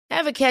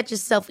Ever catch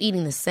yourself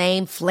eating the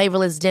same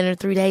flavorless dinner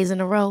 3 days in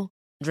a row?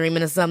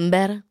 Dreaming of something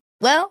better?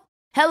 Well,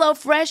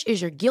 HelloFresh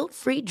is your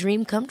guilt-free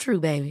dream come true,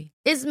 baby.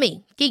 It's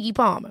me, Keke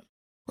Palmer.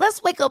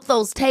 Let's wake up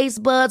those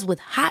taste buds with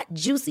hot,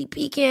 juicy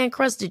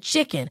pecan-crusted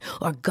chicken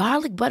or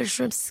garlic butter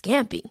shrimp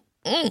scampi.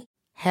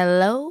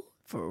 Hello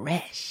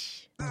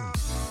Fresh.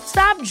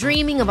 Stop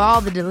dreaming of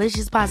all the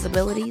delicious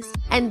possibilities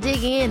and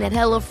dig in at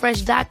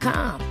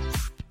HelloFresh.com.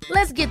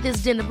 Let's get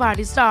this dinner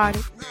party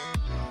started.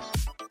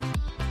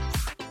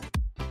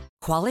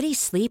 Quality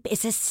sleep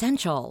is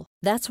essential.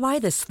 That's why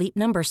the Sleep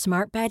Number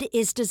Smart Bed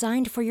is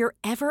designed for your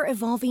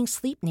ever-evolving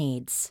sleep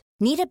needs.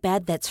 Need a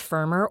bed that's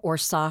firmer or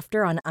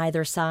softer on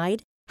either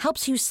side?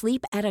 Helps you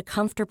sleep at a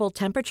comfortable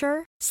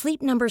temperature?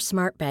 Sleep Number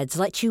Smart Beds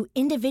let you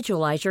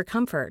individualize your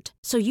comfort,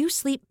 so you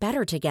sleep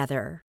better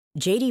together.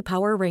 J.D.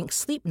 Power ranks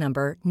Sleep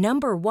Number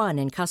 #1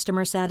 in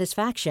customer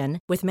satisfaction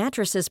with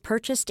mattresses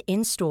purchased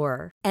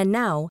in-store. And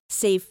now,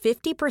 save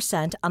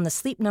 50% on the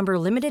Sleep Number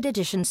Limited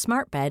Edition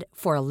Smart Bed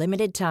for a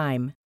limited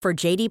time. For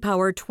J.D.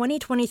 Power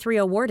 2023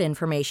 award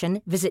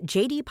information, visit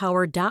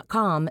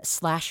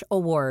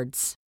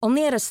jdpower.com/awards.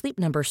 Only at a Sleep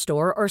Number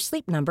store or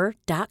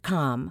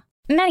sleepnumber.com.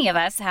 Many of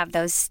us have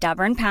those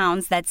stubborn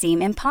pounds that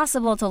seem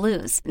impossible to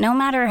lose, no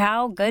matter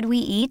how good we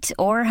eat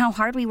or how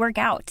hard we work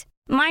out.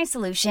 My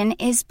solution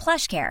is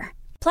PlushCare.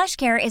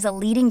 PlushCare is a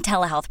leading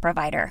telehealth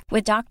provider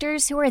with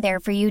doctors who are there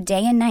for you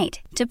day and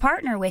night to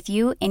partner with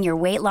you in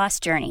your weight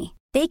loss journey.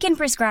 They can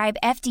prescribe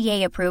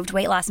FDA-approved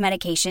weight loss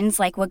medications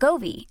like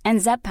Wegovy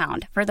and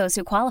Zepbound for those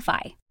who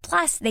qualify.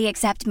 Plus, they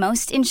accept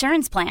most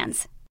insurance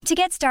plans. To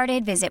get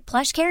started, visit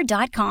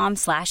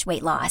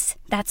plushcare.com/weightloss.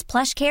 That's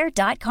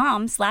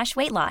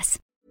plushcare.com/weightloss.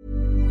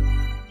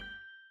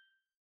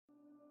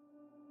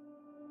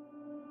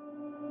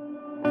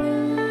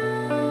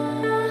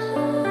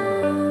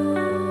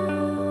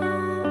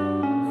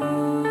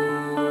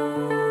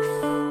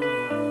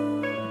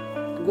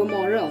 God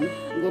morgon,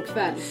 god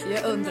kväll.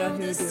 Jag undrar hur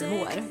du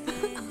mår.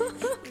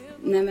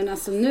 Nej men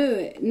alltså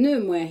nu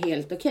mår jag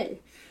helt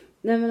okej.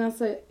 Nej men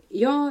alltså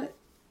jag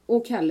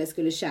och Kalle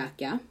skulle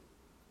käka.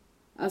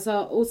 Alltså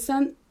och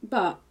sen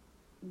bara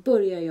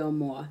börjar jag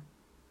må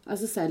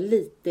alltså så här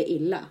lite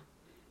illa.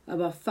 Jag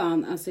bara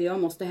fan alltså jag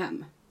måste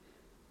hem.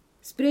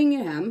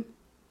 Springer hem.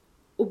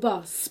 Och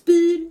bara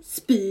spyr.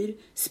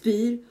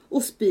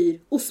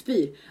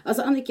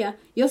 Alltså Annika,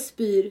 jag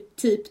spyr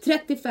typ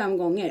 35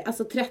 gånger.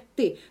 Alltså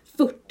 30,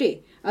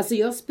 40. Alltså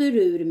jag spyr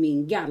ur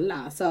min galla.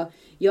 Alltså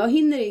jag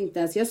hinner inte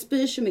ens, jag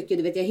spyr så mycket.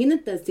 Du vet, jag hinner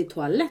inte ens till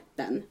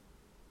toaletten.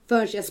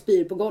 Förrän jag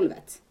spyr på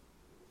golvet.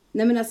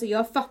 Nej men alltså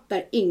jag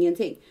fattar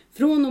ingenting.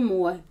 Från att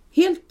må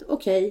helt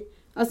okej.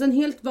 Alltså en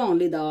helt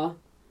vanlig dag.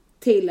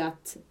 Till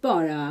att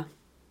bara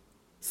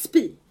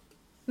spy.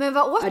 Men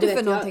vad åt du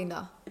för någonting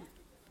då?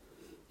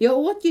 Jag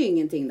åt ju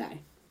ingenting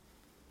där.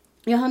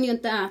 Jag hann ju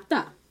inte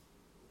äta.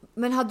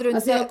 Men hade du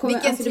inte... Alltså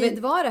vilken tid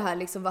var det här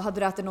liksom? Hade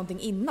du ätit någonting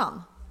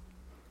innan?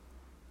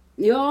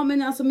 Ja,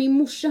 men alltså min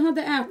morsa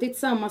hade ätit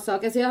samma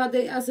sak.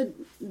 Alltså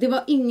det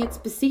var inget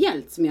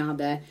speciellt som jag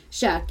hade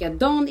käkat.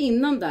 Dagen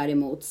innan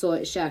däremot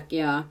så käkade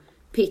jag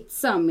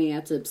pizza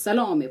med typ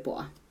salami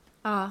på.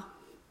 Ja.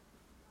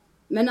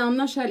 Men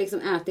annars har jag liksom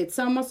ätit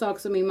samma sak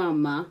som min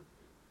mamma.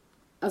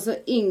 Alltså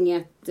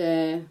inget...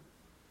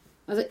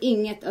 Alltså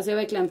jag har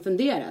verkligen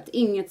funderat.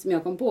 Inget som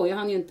jag kom på. Jag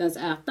hann ju inte ens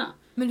äta.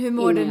 Men hur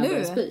mår du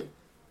nu?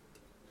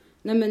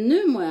 Nej men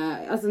nu mår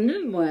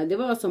jag. Det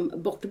var som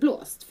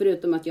bortblåst.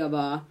 Förutom att jag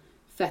var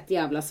fett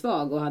jävla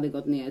svag och hade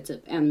gått ner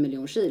typ 1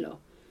 miljon kilo.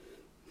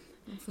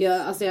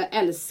 Jag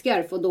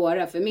älskar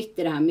Foodora. För mitt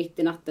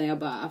i natten. Jag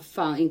bara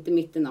fan inte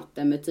mitt i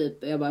natten. Men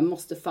typ jag bara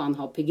måste fan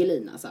ha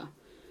Piggelin alltså.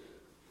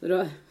 Och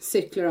då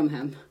cyklar de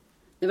hem.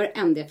 Det var det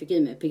enda jag fick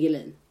i mig.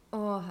 Piggelin.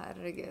 Åh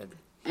herregud.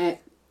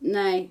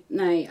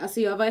 Nej. Alltså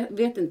jag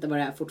vet inte vad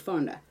det är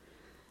fortfarande.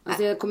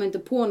 Alltså jag kommer inte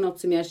på något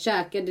som jag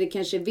käkade. Det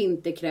kanske är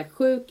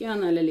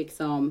vinterkräksjukan eller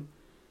liksom...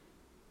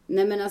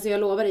 Nej men alltså jag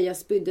lovar dig, jag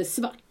spydde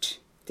svart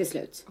till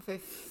slut.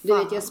 Du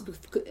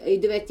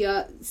vet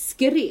jag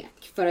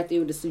skrek för att det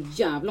gjorde så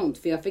jävla ont.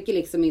 För jag fick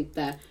liksom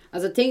inte...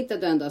 Alltså tänk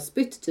att du ändå har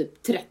spytt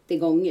typ 30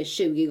 gånger,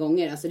 20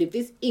 gånger. Alltså det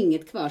finns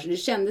inget kvar. Så det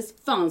kändes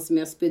fan som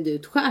jag spydde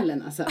ut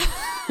själen alltså.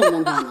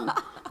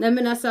 Nej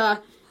men alltså...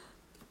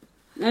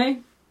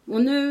 Nej.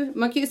 Och nu,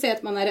 man kan ju säga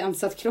att man har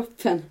rensat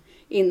kroppen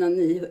innan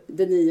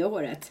det nya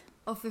året.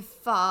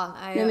 För fan.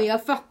 Nej men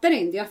jag fattar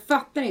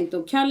inte.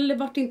 Och Kalle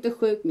vart inte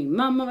sjuk, min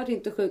mamma vart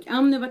inte sjuk,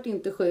 Annie vart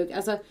inte sjuk.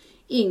 Alltså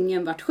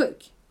ingen vart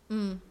sjuk.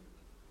 Mm.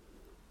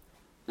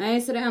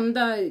 Nej så det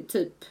enda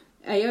typ,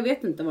 jag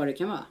vet inte vad det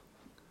kan vara.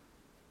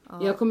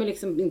 Ja. Jag kommer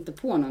liksom inte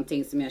på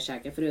någonting som jag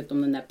käkar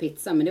förutom den där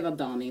pizzan, men det var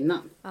dagen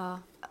innan. Ja.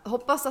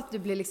 Hoppas att du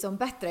blir liksom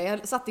bättre.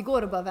 Jag satt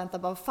igår och bara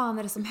väntade, vad fan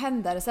är det som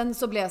händer? Sen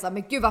så blev jag så här,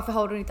 men gud varför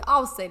har du inte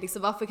av sig?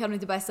 Liksom, varför kan du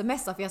inte bara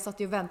smsa? För jag satt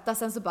ju och väntade,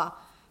 sen så bara,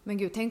 men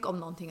gud tänk om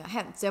någonting har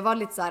hänt. Så jag var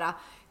lite så här,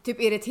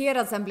 typ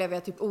irriterad, sen blev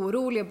jag typ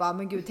orolig och bara,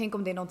 men gud tänk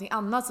om det är någonting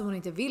annat som hon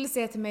inte vill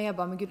säga till mig. Jag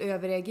bara, men gud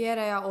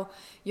överreagerar jag? Och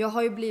jag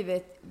har ju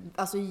blivit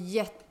alltså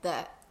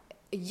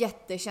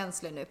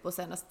jättekänslig nu på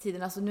senaste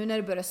tiden. Alltså nu när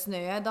det börjar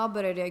snöa, idag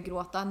började jag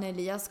gråta. När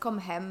Elias kom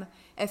hem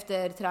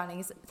efter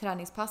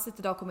träningspasset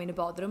idag, kom in i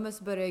badrummet,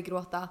 så började jag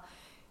gråta.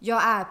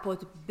 Jag är på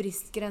typ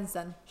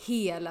bristgränsen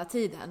hela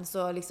tiden.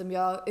 Så liksom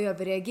jag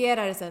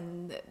överreagerar,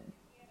 sen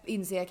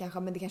inser jag kanske,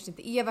 men det kanske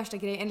inte är värsta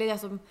grejen.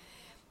 Eller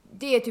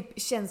det är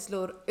typ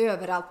känslor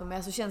överallt på mig.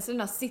 Alltså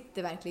känslorna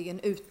sitter verkligen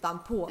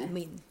utanpå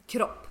min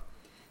kropp.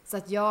 Så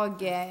att jag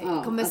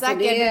kommer alltså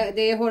säkert...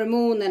 Det är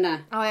hormonerna.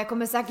 Ja, jag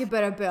kommer säkert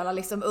börja böla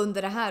liksom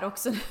under det här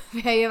också.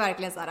 Jag är ju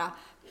verkligen så här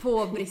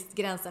på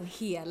bristgränsen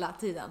hela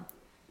tiden.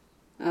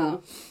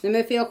 Ja, nej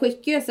men för jag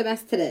skickar ju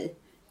sms till dig.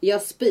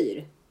 Jag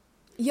spyr.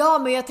 Ja,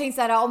 men jag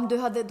tänkte så här, om du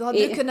hade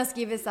du kunnat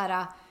skriva så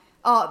här,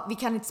 ja, vi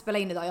kan inte spela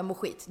in idag, jag mår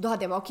skit. Då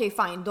hade jag bara, okej,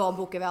 fine, då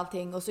bokar vi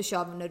allting och så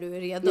kör vi när du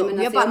är redo. Nej,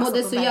 men alltså, jag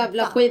mådde så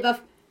jävla skit.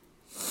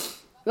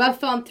 Vad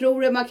fan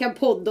tror du man kan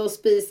podda och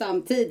spy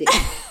samtidigt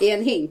i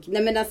en hink?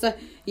 Nej men alltså,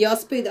 jag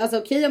spydde, alltså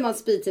okej om man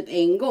spyr typ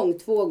 1 gång,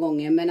 2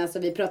 gånger. Men alltså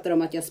vi pratar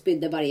om att jag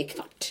spydde varje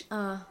kvart.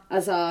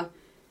 Alltså,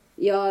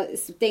 jag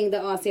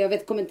stängde, alltså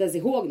jag kommer inte ens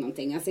ihåg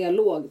någonting. Alltså jag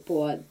låg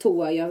på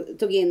toa, jag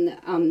tog in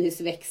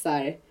Annys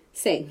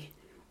växarsäng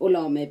och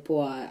la mig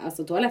på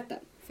alltså toaletten.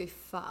 Fy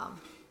fan.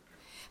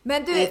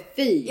 Men du,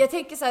 jag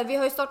tänker så här, vi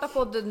har ju startat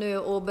podden nu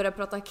och börjat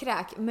prata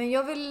kräk. Men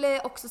jag vill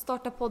också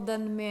starta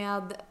podden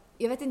med,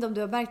 jag vet inte om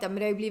du har märkt det, men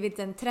det har ju blivit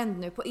en trend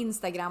nu på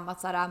Instagram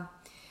att så här,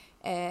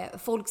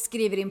 folk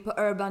skriver in på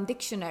Urban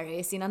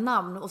Dictionary sina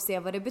namn och ser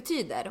vad det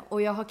betyder.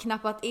 Och jag har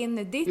knappat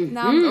in ditt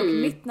namn och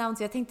mitt namn,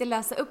 så jag tänkte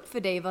läsa upp för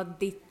dig vad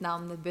ditt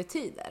namn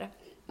betyder.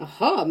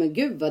 Jaha, men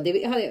gud vad,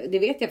 det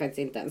vet jag faktiskt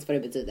inte ens vad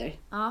det betyder.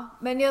 Ja,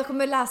 men jag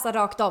kommer läsa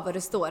rakt av vad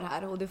det står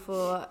här och du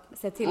får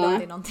se till att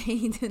det är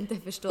någonting du inte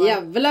förstår.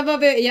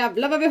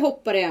 Jävlar vad vi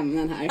hoppar i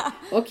ämnen här.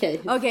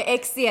 Okej. Okej,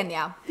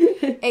 Xenia.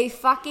 A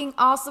fucking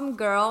awesome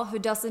girl who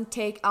doesn't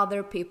take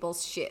other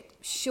people's shit.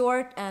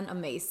 Short and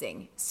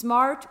amazing.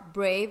 Smart,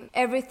 brave,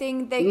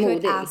 everything they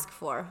could ask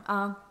for.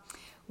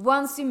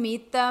 Once you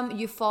meet them,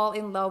 you fall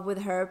in love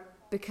with her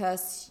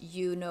because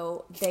you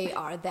know they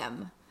are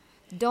them.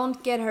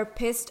 Don't get her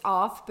pissed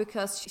off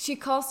because she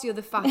calls you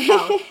the fuck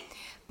out.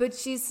 But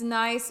she's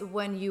nice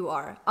when you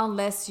are.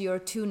 Unless you're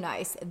too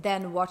nice,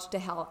 then watch the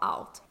hell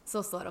out.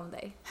 Så står det om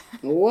dig.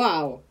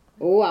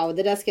 Wow,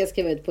 det där ska jag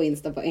skriva ut på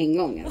Insta på en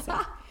gång alltså.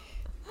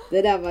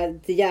 Det där var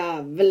ett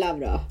jävla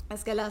bra. Jag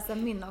ska läsa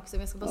min också, men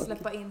jag ska bara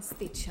släppa in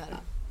Stitch här.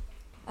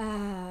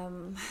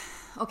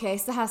 Okej,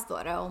 så här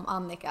står det om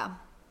Annika.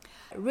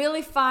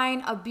 Really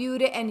fine, a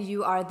beauty, and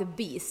you are the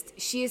beast.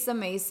 She is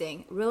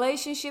amazing.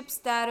 Relationship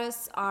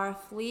status are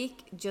fleek,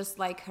 just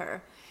like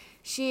her.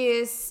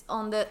 She is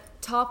on the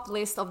top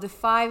list of the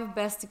 5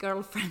 best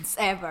girlfriends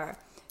ever.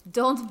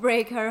 Don't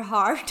break her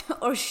heart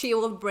or she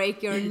will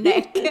break your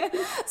neck.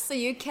 So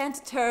you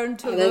can't turn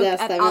to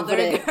look at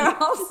other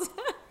girls.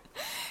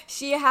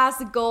 She has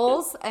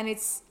goals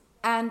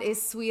and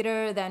is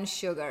sweeter than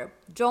sugar.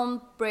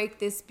 Don't break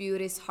this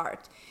beauty's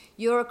heart.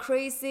 You're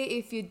crazy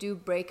if you do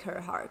break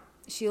her heart.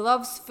 She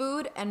loves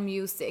food and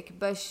music,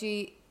 but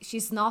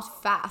she's not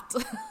fat.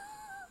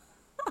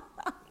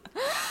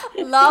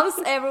 Loves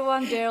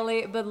everyone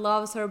dearly, but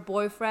loves her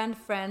boyfriend,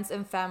 friends,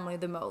 and family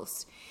the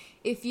most.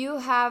 If you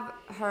have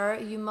her,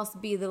 you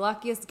must be the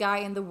luckiest guy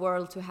in the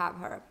world to have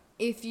her.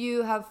 If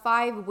you have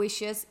 5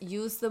 wishes,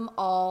 use them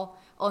all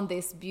on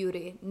this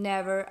beauty.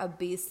 Never a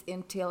beast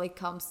until it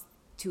comes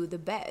to the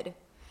bed.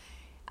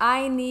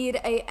 I need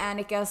a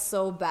Annika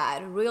so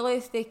bad,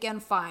 really thick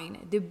and fine.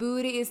 The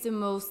booty is the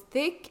most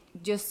thick,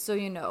 just so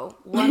you know.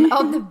 One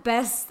of the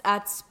best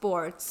at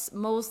sports,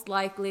 most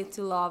likely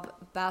to love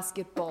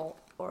basketball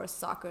or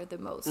soccer the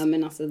most. Ja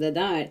men alltså det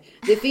där.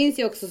 Det finns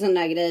ju också sån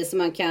där grej som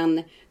man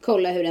kan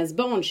kolla hur ens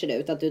barn ser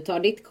ut. Att du tar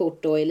ditt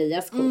kort och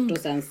Elias kort och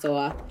sen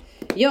så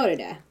gör du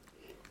det.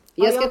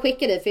 Jag ska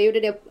skicka dig, för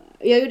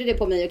jag gjorde det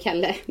på mig och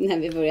Kalle när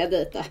vi började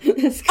dejta.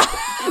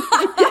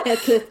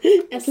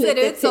 Ser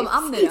det ut som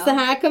Annie då? Så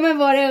här kommer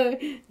vara...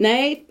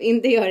 Nej,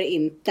 det gör det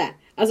inte.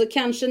 Alltså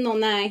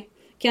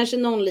kanske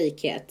någon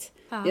likhet.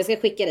 Ja. Jag ska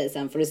skicka dig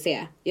sen för att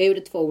se. Jag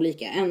gjorde 2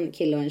 olika, en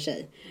kille och en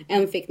tjej.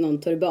 En fick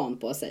någon turban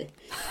på sig.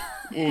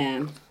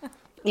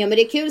 Ja men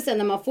det är kul sen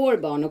när man får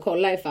barn och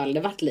kolla ifall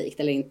det vart likt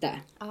eller inte.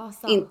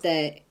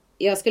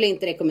 Jag skulle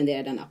inte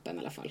rekommendera den appen i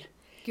alla fall.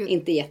 Gud.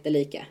 Inte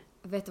jättelika.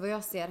 Vet du vad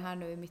jag ser här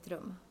nu i mitt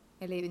rum?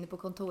 Eller inne på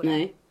kontoret?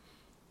 Nej.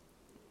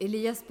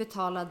 Elias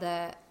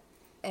betalade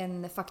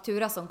en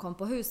faktura som kom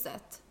på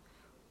huset.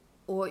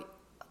 Och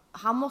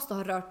han måste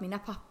ha rört mina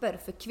papper,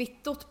 för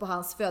kvittot på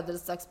hans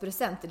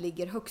födelsedagspresent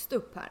ligger högst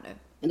upp här nu.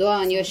 Men då har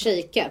han ju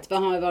kikat.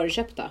 Vad har du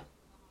köpt då? Nej,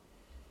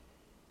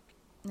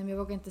 men jag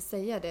vågar inte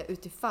säga det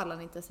utifall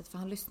han inte har sett, för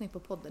han lyssnar ju på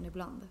podden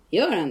ibland.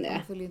 Gör han det?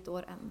 Han fyller ju inte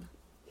år än.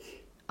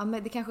 Ja,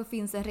 men det kanske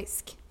finns en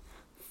risk.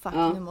 Fuck,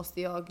 nu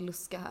måste jag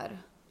luska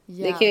här.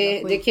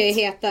 Det kan ju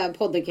heta,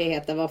 podden kan ju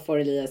heta Vad får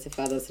Elias i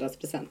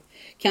födelsedagspresent?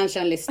 Kanske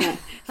han lyssnar.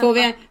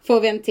 Får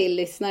vi en till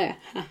lyssnare?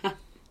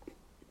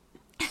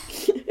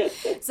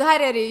 Så här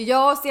är det ju.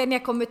 Jag och Senia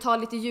kommer ta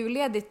lite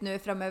julledigt nu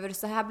framöver.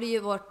 Så här blir ju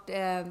vårt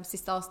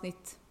sista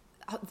avsnitt.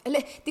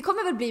 eller det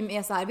kommer väl bli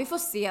mer så här, vi får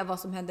se vad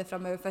som händer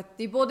framöver, för att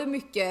det är både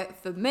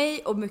mycket för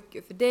mig och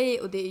mycket för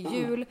dig och det är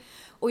jul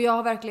och jag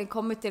har verkligen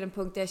kommit till en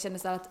punkt där jag känner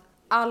så här att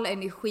all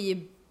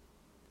energi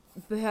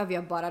behöver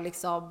jag bara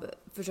liksom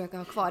försöka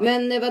ha kvar.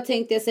 Men vad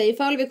tänkte jag säga,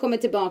 ifall vi kommer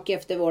tillbaka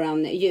efter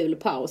våran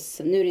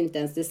julpaus, nu är det inte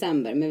ens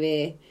december, men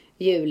vi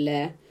jul,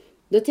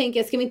 då tänker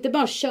jag, ska vi inte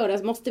bara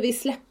köra, måste vi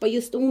släppa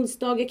just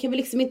onsdagar, kan vi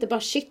liksom inte bara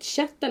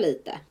chitchatta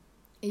lite?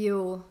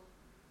 Jo.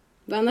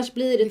 För annars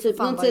blir det typ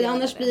någon tid,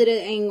 annars blir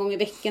det en gång i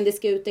veckan, det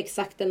ska ut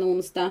exakt en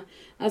onsdag.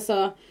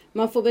 Alltså,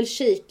 man får väl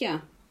kika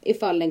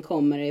ifall den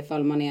kommer,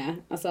 ifall man är,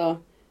 alltså,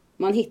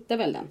 man hittar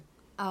väl den.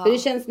 Ja. För det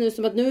känns nu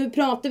som att nu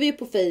pratar vi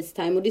på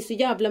FaceTime och det är så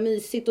jävla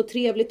mysigt och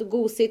trevligt och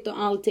gosigt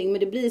och allting. Men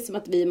det blir som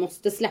att vi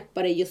måste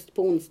släppa det just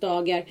på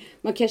onsdagar.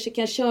 Man kanske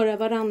kan köra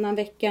varannan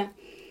vecka.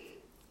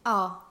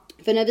 Ja.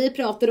 För när vi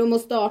pratade om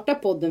att starta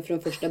podden från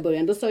första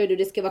början, då sa ju du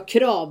det ska vara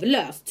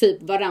kravlöst,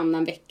 typ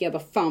varannan vecka,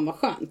 vad fan vad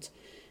skönt.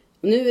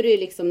 Och nu är det ju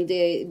liksom, du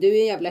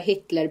är en jävla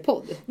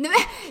Hitler-podd. Nej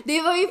men,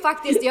 det var ju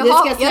faktiskt, det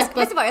ska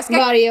släppas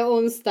varje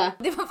onsdag.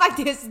 Det var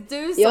faktiskt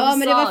du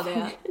som sa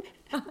det.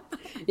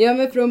 Ja,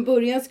 men från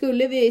början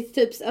skulle vi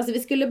typ, alltså vi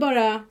skulle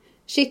bara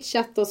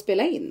chitchatta och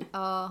spela in.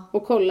 Ja.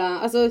 Och kolla,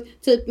 alltså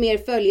typ mer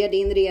följa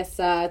din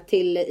resa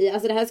till,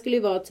 alltså det här skulle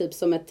ju vara typ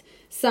som ett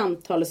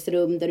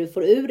samtalsrum där du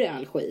får ur dig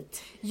all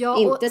skit. Ja,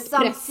 inte och ett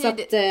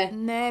pressat...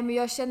 Nej, men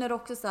jag känner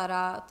också så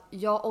här att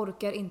jag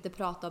orkar inte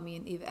prata om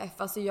min IVF.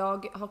 Alltså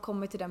jag har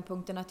kommit till den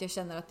punkten att jag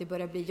känner att det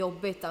börjar bli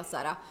jobbigt. Alltså så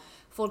här,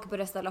 folk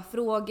börjar ställa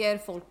frågor,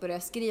 folk börjar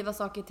skriva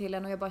saker till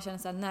en och jag bara känner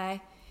så här, nej.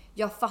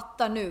 Jag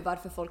fattar nu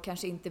varför folk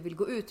kanske inte vill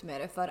gå ut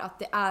med det, för att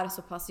det är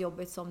så pass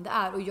jobbigt som det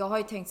är. Och jag har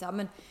ju tänkt så här,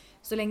 men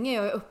så länge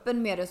jag är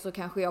öppen med det så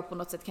kanske jag på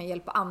något sätt kan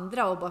hjälpa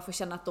andra och bara få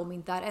känna att de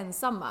inte är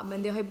ensamma.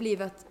 Men det har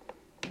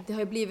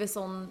ju blivit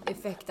sån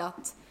effekt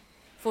att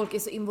folk är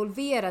så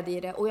involverade i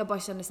det och jag bara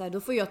känner så här,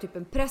 då får jag typ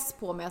en press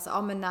på mig. Alltså,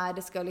 ja men när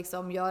det ska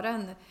liksom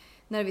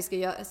när vi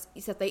ska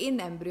sätta in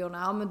embryona,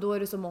 ja men då är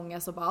det så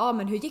många som bara, ja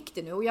men hur gick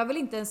det nu? Och jag vill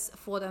inte ens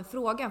få den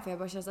frågan för jag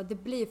bara känner att det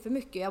blir för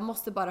mycket. Jag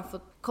måste bara få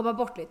komma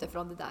bort lite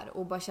från det där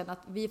och bara känna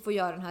att vi får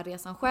göra den här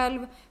resan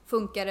själv.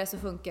 Funkar det så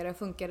funkar det,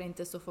 funkar det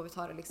inte så får vi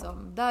ta det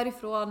liksom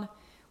därifrån.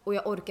 Och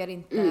jag orkar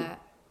inte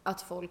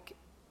att folk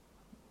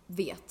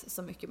vet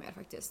så mycket mer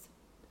faktiskt.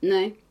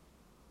 Nej.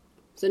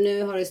 Så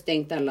nu har du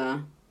stängt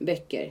alla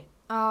böcker?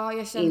 Ja,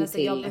 jag känner att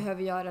jag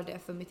behöver göra det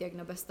för mitt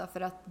egna bästa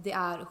för att det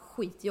är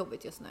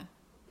skitjobbigt just nu.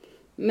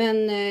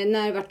 Men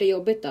när vart det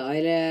jobbigt då?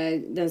 Eller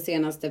den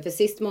senaste? För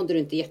sist mådde du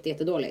inte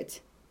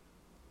jättedåligt.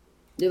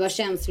 Du var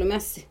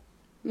känslomässig.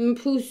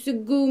 Pusse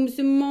gums,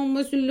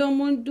 mamma så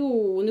lam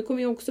ändå. Nu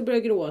kommer jag också börja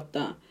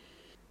gråta.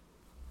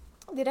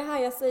 Det är det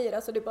här jag säger.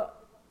 Alltså det bara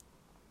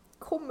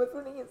kommer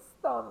från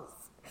ingenstans.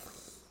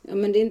 Ja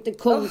men det är inte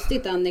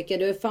konstigt Annika.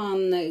 Du har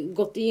fan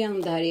gått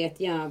igenom det här i ett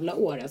jävla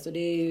år. Alltså det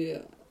är ju...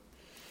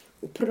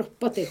 Och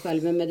proppat dig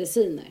själv med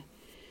mediciner.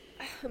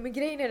 Men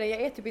grejen är det,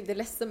 jag är typ inte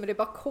ledsen men det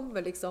bara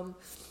kommer liksom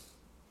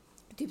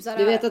typ såhär,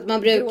 du vet att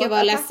man brukar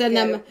vara ledsen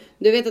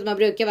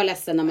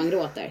när man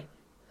gråter.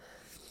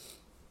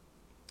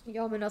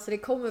 Ja men alltså det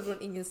kommer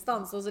från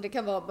ingenstans. Alltså det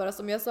kan vara bara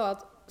som jag sa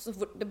att så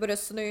fort det börjar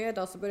snöa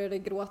idag så börjar det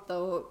gråta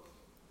och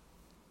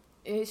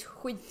jag är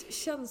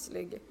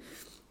skitkänslig.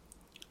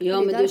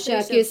 Ja men du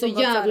käkar ju så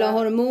jävla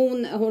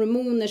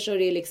hormoner så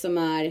det liksom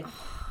är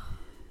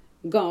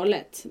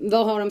galet.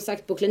 Vad har de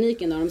sagt på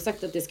kliniken då? Har de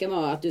sagt att det ska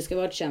vara att du ska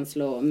vara ett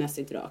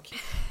känslomässigt vrak?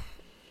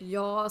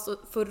 Ja, alltså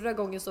förra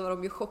gången så var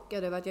de ju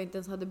chockade över att jag inte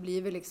ens hade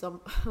blivit liksom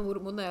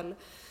hormonell.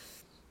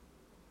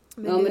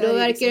 Men då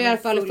verkar det i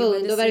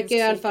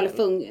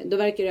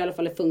alla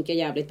fall funka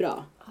jävligt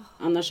bra.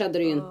 Annars hade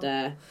du ju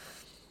inte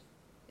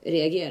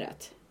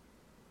reagerat.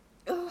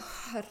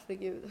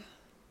 Herregud.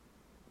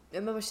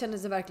 Ja, men man känner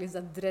sig verkligen så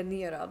här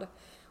dränerad.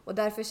 Och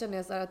därför känner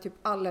jag så här, typ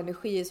all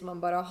energi som man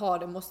bara har,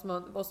 det måste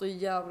man vara så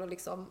jävla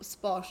liksom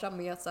sparsam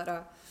med så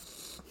här.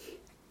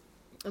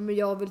 Men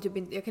jag vill typ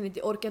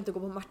inte, orkar inte gå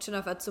på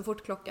matcherna för att så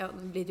fort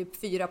klockan blir typ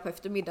 4 på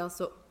eftermiddagen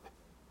så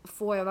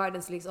får jag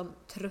världens liksom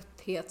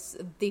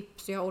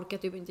trötthetsdipp så jag orkar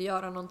typ inte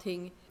göra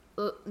någonting.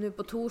 Och nu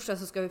på torsdag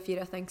så ska vi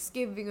fira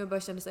Thanksgiving och jag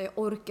bara känner så här,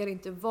 jag orkar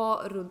inte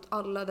vara runt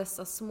alla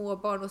dessa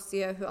småbarn och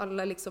se hur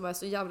alla liksom är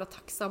så jävla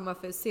tacksamma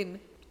för sin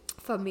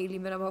familj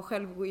medan man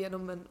själv går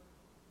igenom en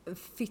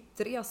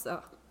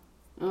fittresa.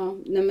 Ja,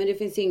 nej men det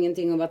finns ju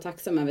ingenting att vara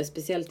tacksam över,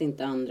 speciellt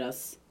inte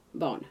andras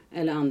barn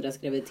eller andras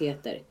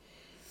graviditeter.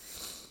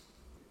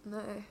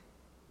 Nej,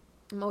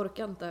 man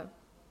orkar inte.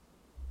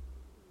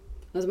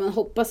 Alltså man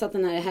hoppas att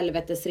den här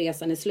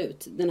helvetesresan är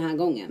slut den här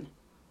gången.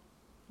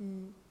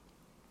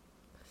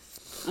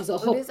 Alltså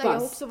hoppas. Det är så här, jag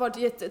har också varit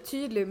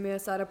jättetydlig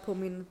med så här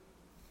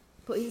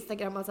på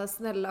Instagram att så här,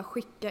 snälla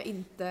skicka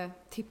inte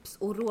tips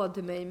och råd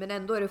till mig, men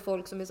ändå är det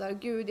folk som är så här,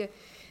 gud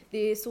det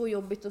är så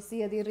jobbigt att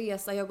se din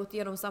resa, jag har gått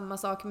igenom samma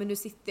sak men nu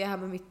sitter jag här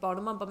med mitt barn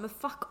och man bara, men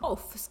fuck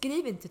off,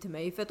 skriv inte till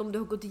mig för att om du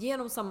har gått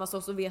igenom samma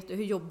sak så vet du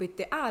hur jobbigt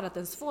det är att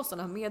ens få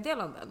sådana här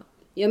meddelanden.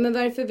 Ja men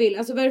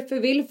varför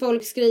vill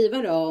folk skriva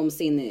då om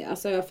sin,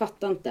 alltså jag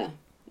fattar inte.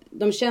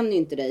 De känner ju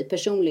inte dig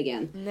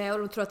personligen. Nej, och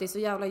de tror att det är så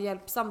jävla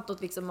hjälpsamt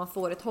att liksom man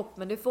får ett hopp,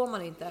 men det får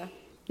man inte.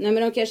 Nej,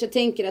 men de kanske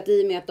tänker att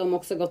i och med att de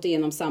också gått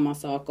igenom samma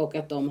sak och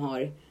att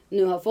de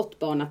nu har fått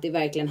barn, att det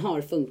verkligen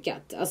har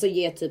funkat. Alltså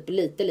ge typ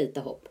lite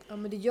hopp. Ja,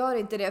 men det gör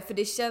inte det, för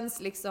det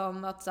känns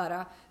liksom att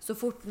så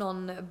fort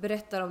någon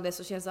berättar om det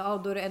så känns det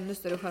då är det ännu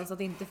större chans att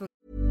det inte funkar.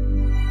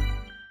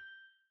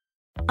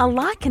 A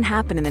lot can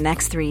happen in the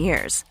next 3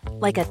 years.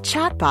 Like a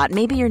chatbot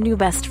may be your new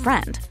best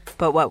friend.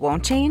 But what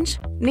won't change?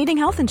 Needing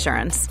health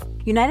insurance.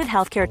 United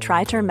Healthcare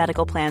Tri-Term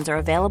Medical Plans are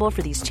available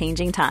for these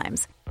changing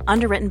times.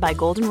 Underwritten by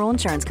Golden Rule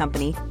Insurance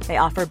Company, they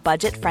offer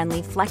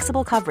budget-friendly,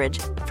 flexible coverage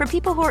for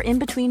people who are in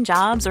between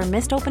jobs or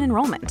missed open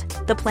enrollment.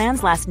 The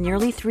plans last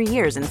nearly 3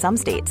 years in some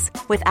states,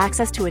 with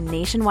access to a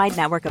nationwide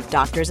network of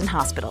doctors and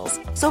hospitals.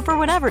 So for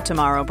whatever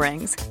tomorrow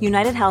brings,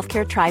 United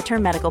Healthcare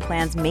Tri-Term Medical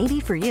Plans may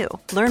be for you.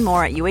 Learn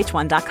more at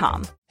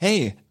uh1.com.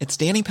 Hey, it's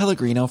Danny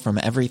Pellegrino from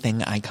Everything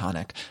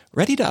Iconic.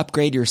 Ready to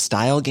upgrade your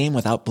style game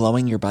without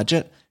blowing your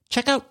budget?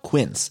 Check out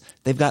Quince.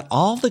 They've got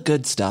all the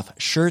good stuff,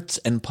 shirts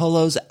and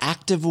polos,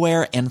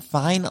 activewear, and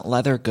fine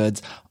leather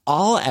goods,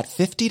 all at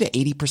 50 to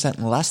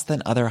 80% less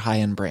than other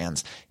high-end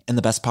brands. And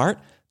the best part?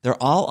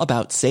 They're all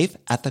about safe,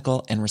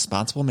 ethical, and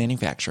responsible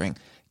manufacturing.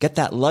 Get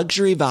that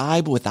luxury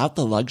vibe without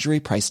the luxury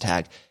price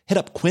tag. Hit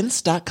up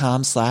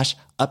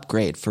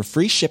quince.com/upgrade for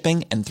free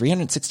shipping and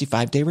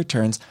 365-day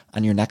returns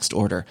on your next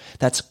order.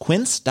 That's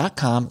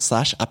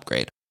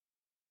quince.com/upgrade.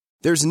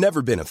 There's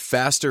never been a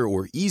faster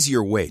or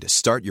easier way to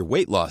start your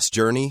weight loss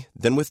journey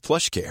than with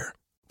PlushCare.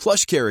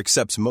 PlushCare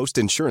accepts most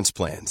insurance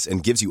plans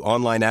and gives you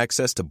online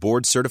access to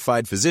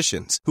board-certified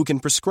physicians who can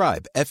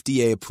prescribe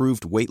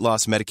FDA-approved weight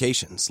loss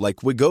medications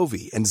like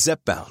Wegovy and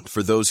Zepbound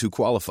for those who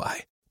qualify.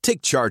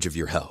 Take charge of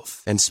your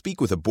health and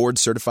speak with a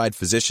board-certified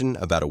physician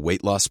about a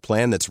weight loss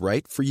plan that's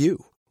right for you.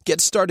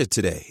 Get started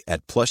today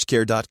at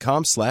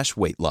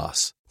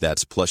plushcare.com/weightloss.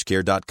 That's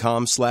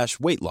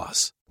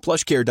plushcare.com/weightloss.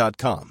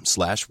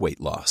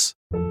 plushcare.com/weightloss.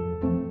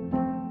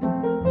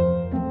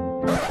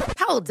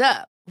 Hold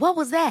up. What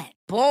was that?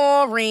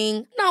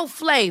 Boring. No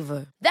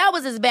flavor. That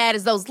was as bad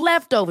as those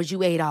leftovers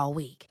you ate all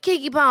week.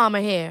 Keke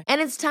Palmer here,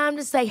 and it's time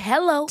to say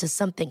hello to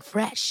something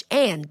fresh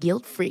and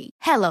guilt-free.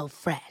 Hello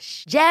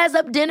Fresh. Jazz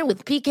up dinner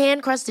with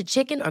pecan-crusted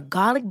chicken or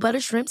garlic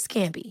butter shrimp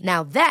scampi.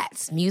 Now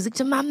that's music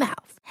to my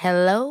mouth.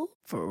 Hello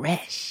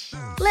Fresh.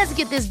 Let's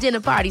get this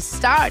dinner party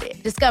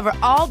started. Discover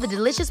all the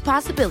delicious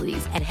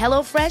possibilities at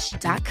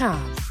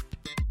hellofresh.com.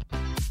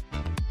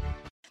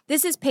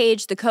 This is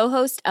Paige, the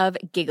co-host of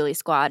Giggly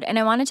Squad, and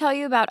I want to tell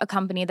you about a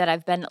company that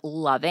I've been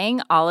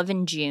loving,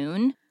 Olive &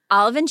 June.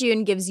 Olive &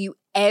 June gives you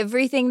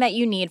everything that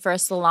you need for a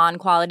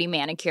salon-quality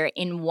manicure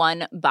in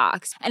one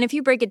box. And if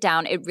you break it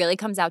down, it really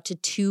comes out to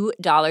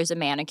 $2 a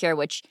manicure,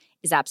 which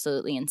is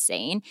absolutely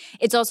insane.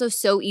 It's also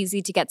so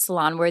easy to get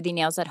salon-worthy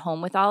nails at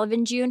home with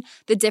Olive & June.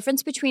 The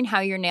difference between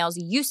how your nails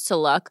used to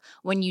look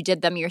when you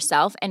did them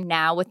yourself and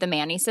now with the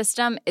Mani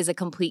system is a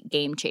complete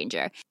game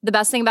changer. The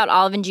best thing about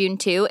Olive & June,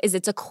 too, is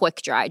it's a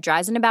quick dry.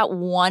 Dries in about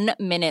 1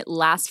 minute,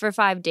 lasts for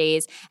 5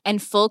 days,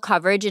 and full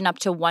coverage in up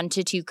to 1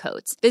 to 2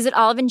 coats. Visit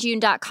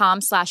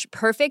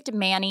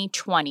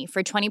oliveandjune.com/perfectmani20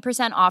 for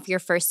 20% off your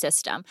first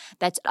system.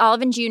 That's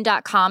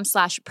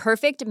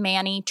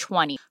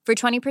oliveandjune.com/perfectmani20 for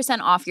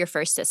 20% off your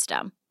first system.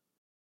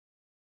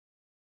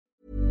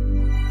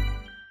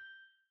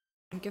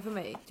 För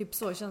mig, typ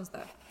så känns det.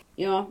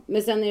 Ja,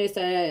 men sen är det så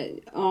här,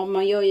 ja,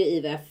 man gör ju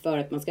IVF för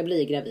att man ska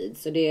bli gravid.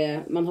 Så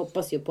man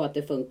hoppas ju på att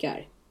det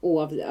funkar.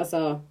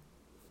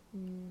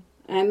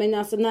 Nej, men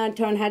alltså när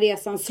tar den här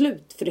resan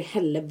slut för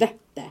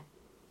helvete?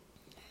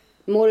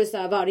 Mår du så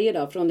här varje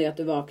dag från det att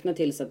du vaknar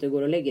till så att du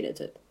går och lägger dig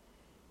typ?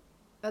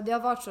 Ja, det har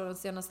varit så de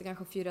senaste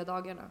kanske 4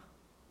 dagarna.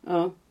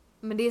 Ja.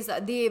 Men det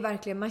är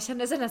verkligen, man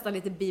känner sig nästan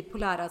lite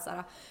bipolär så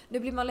här. Nu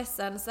blir man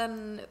ledsen,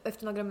 sen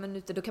efter några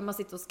minuter då kan man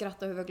sitta och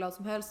skratta hur glad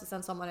som helst och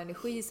sen så har man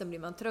energi, sen blir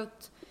man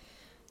trött.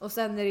 Och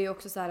sen är det ju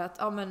också så här att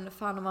ja men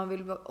fan, om man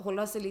vill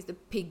hålla sig lite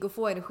pigg och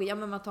få energi, ja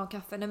men man tar en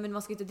kaffe. Nej, men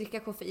man ska inte dricka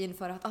koffein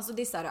för att alltså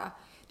det är så här,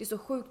 det är så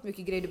sjukt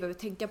mycket grejer du behöver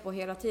tänka på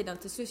hela tiden.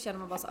 Till slut känner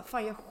man bara så här,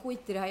 fan jag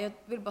skiter i det här, jag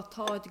vill bara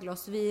ta ett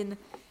glas vin,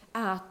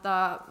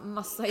 äta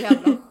massa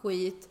jävla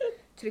skit,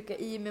 trycka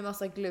i med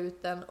massa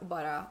gluten och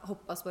bara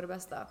hoppas på det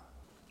bästa.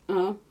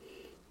 Ja.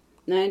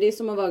 Nej, det är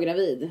som att vara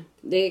gravid.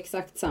 Det är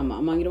exakt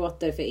samma. Man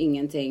gråter för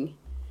ingenting.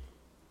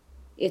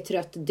 Är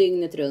trött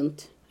dygnet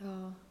runt.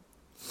 Ja.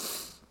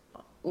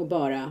 Och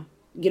bara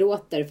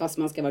gråter fast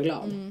man ska vara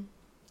glad.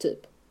 Typ.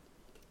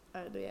 Ja,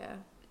 det är...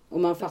 Och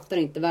man fattar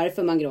inte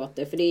varför man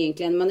gråter. För det är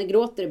egentligen, man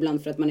gråter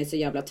ibland för att man är så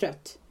jävla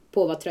trött.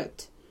 På att vara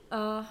trött.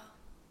 Ja.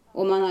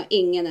 Och man har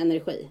ingen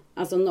energi.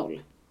 Alltså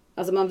 0.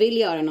 Alltså man vill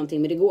göra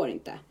någonting men det går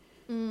inte.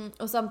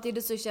 Och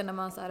samtidigt så känner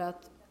man så här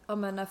att ja,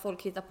 men när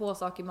folk hittar på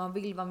saker man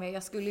vill vara med.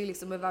 Jag skulle ju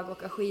liksom iväg och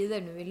åka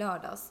skidor nu i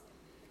lördags.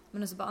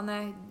 Men så bara,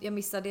 nej, jag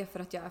missar det för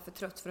att jag är för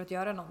trött för att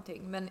göra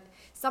någonting. Men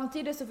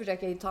samtidigt så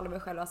försöker jag tala mig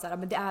själv så här,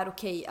 men det är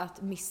okej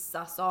att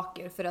missa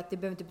saker. För att det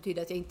behöver inte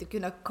betyda att jag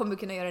inte kommer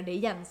kunna göra det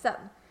igen sen.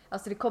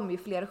 Alltså det kommer ju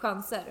fler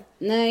chanser.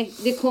 Nej,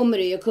 det kommer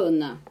du ju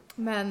kunna.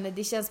 Men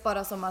det känns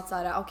bara som att så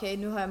här, okej,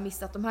 nu har jag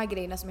missat de här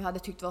grejerna som jag hade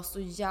tyckt var så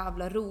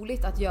jävla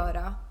roligt att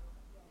göra.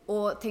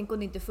 Och tänk om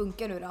det inte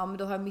funkar nu då, ja, men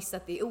då har jag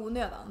missat det i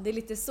onödan. Det är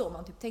lite så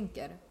man typ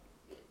tänker.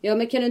 Ja,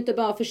 men kan du inte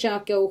bara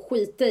försöka att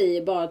skita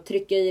i, bara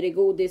trycka i dig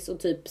godis och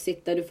typ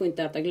sitta, du får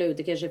inte äta gluten,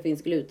 det kanske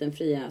finns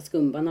glutenfria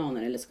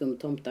skumbananer eller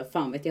skumtomtar,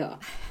 fan vet jag.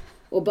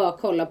 Och bara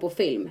kolla på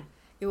film.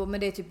 Jo, men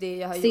det är typ det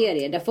jag har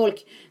serier gjort.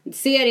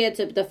 Serier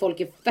typ där folk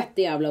är fett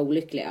jävla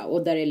olyckliga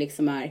och där det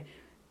liksom är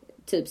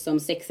typ som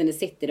Sex and the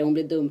City där hon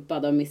blir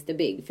dumpad av Mr.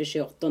 Big för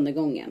 28:e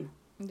gången.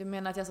 Du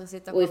menar att jag ska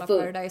sitta och kolla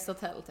Paradise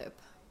Hotel typ?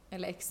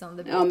 Eller Ex on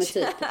the Beach?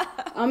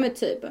 Ja,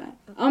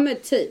 men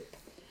typ.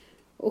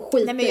 Och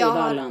skita i vad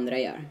alla andra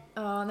gör.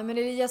 Ja, nej, men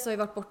Elias har ju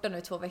varit borta nu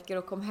i 2 veckor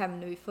och kom hem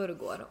nu i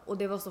förrgår. Och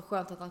det var så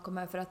skönt att han kom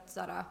hem för att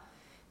såhär,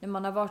 när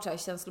man har varit så här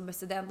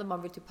känslomässigt, det enda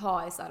man vill typ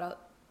ha är såhär,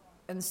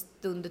 en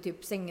stund i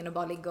typ sängen och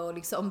bara ligga och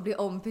liksom bli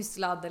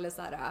ompysslad eller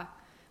såhär,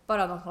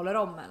 bara någon håller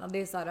om en. Och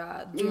det är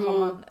såhär, det har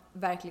man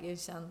verkligen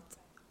känt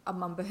att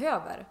man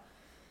behöver.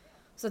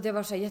 Så det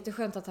var så här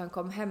jätteskönt att han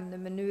kom hem nu,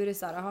 men nu är det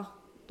såhär,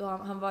 då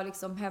han var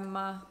liksom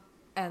hemma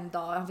en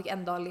dag, han fick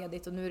en dag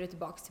ledigt och nu är det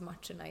tillbaka till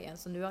matcherna igen,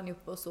 så nu är han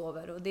uppe och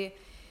sover och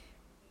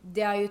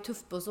det är ju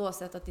tufft på så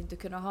sätt att inte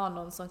kunna ha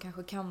någon som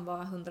kanske kan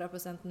vara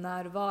 100%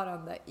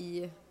 närvarande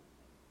i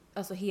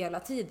alltså hela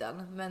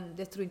tiden, men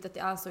jag tror inte att det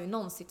är så i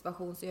någon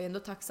situation, så jag är ändå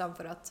tacksam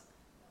för att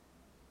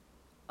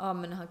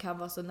men han kan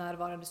vara så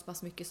närvarande så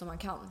pass mycket som han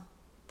kan.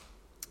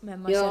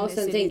 Men man och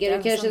sen tänker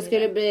du kanske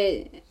skulle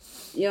bli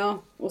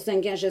och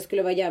sen kanske det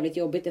skulle vara jävligt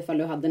jobbigt ifall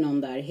du hade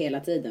någon där hela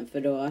tiden,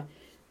 för då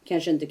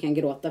kanske inte kan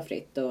gråta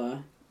fritt och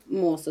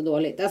må så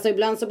dåligt. Alltså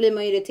ibland så blir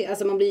man irriterad,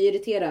 alltså man blir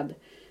irriterad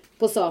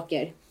på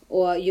saker.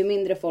 Och ju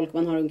mindre folk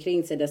man har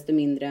omkring sig, desto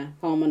mindre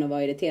har man att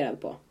vara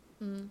irriterad på.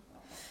 Mm.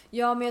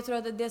 Ja, men jag tror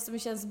att det som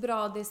känns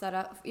bra, det är så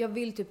här, jag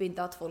vill typ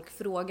inte att folk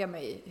frågar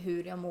mig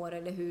hur jag mår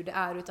eller hur det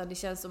är, utan det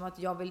känns som att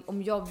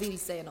om jag vill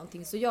säga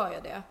någonting så gör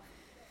jag det.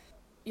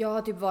 Jag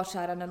har typ varit så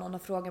här, när någon har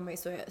frågat mig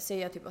så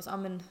säger jag typ alltså,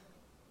 men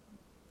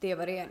det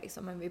var det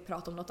liksom, men vi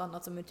pratar om något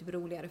annat som är typ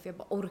roligare, för jag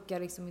bara orkar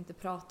liksom inte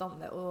prata om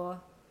det, och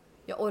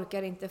jag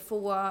orkar inte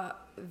få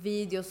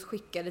videos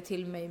skickade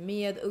till mig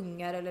med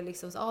ungar eller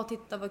liksom så,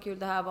 titta vad kul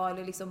det här var,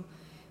 eller liksom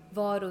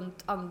vara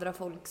runt andra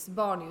folks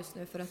barn just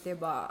nu, för att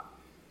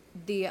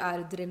det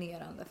är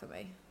dränerande för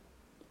mig.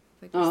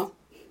 Faktiskt. Ja,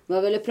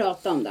 vad vill du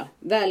prata om då?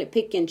 Väl,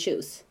 pick and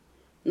choose.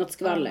 Något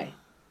skvaller.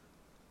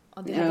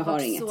 Ja, det hade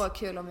varit så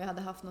kul om jag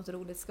hade haft något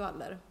roligt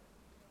skvaller.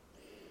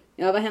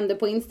 Ja, vad hände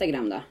på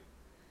Instagram då?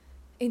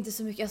 Inte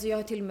så mycket. Alltså jag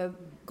har till och med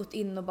gått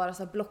in och bara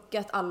så här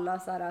blockat alla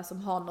så här,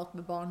 som har något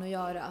med barn att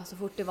göra. Så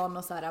fort det var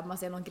någon så här, man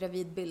ser någon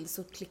gravidbild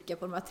så klickar jag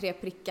på de här 3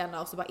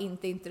 prickarna och så bara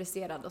inte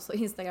intresserad. Och så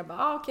Instagram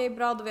bara, okej,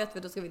 bra, då vet vi,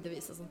 då ska vi inte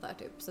visa sånt där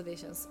typ. Så det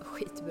känns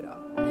skitbra.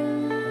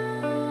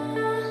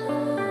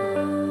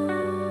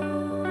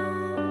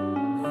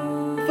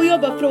 Får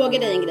jag bara fråga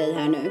dig en grej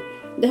här nu?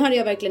 Det har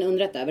jag verkligen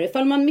undrat över.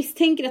 Ifall man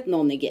misstänker att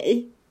någon är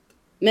gay,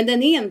 men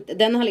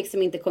den har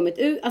liksom inte kommit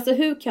ut. Alltså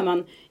hur kan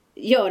man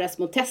göra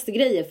små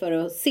testgrejer för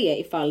att se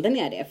ifall den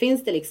är det?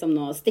 Finns det liksom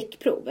några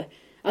stickprov?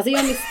 Alltså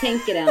jag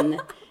misstänker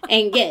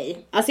en gay.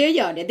 Alltså jag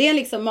gör det. Det är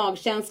liksom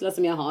magkänsla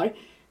som jag har.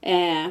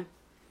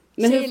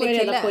 Men hur får jag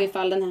reda på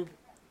ifall den är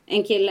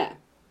en kille?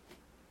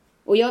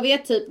 Och jag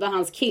vet typ vad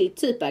hans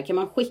killtyp är. Kan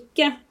man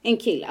skicka en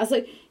kille? Alltså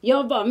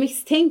jag bara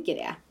misstänker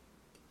det.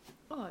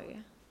 Oj.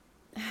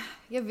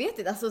 Jag vet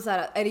inte, alltså så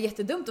här, är det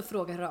jättedumt att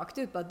fråga rakt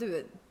ut bara,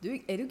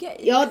 är du gay?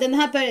 Ja,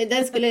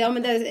 den skulle,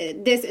 men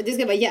det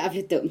ska vara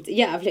jävligt dumt,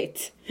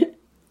 jävligt.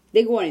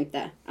 Det går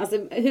inte. Alltså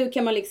hur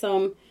kan man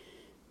liksom,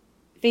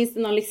 finns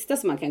det någon lista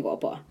som man kan gå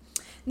på?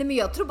 Nej, men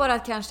jag tror bara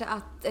att kanske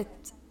att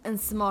en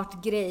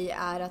smart grej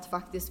är att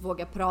faktiskt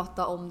våga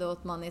prata om det, och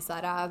att man är så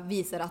här,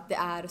 visar att det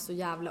är så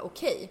jävla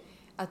okej.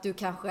 Att du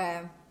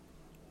kanske,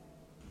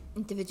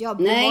 inte vet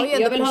jag.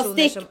 Nej, jag vill ha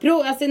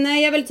stickprov. Alltså,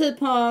 nej, jag vill typ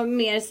ha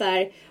mer så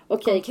här.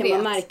 Okej, kan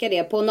man märka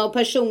det på något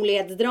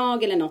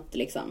personlighetsdrag eller något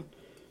liksom?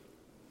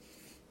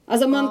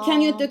 Alltså man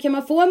kan ju inte, kan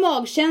man få en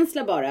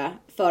magkänsla bara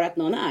för att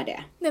någon är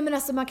det? Nej, men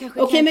alltså man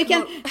kanske okej, men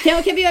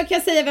jag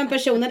kan säga vem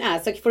personen är,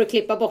 så får du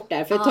klippa bort det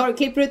här. För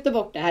klipper du inte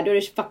bort det här, då är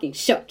det fucking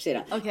kört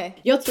sedan. Okej.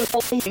 Jag tror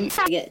att det är en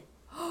grej.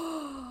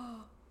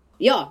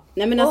 Ja,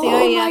 nej men alltså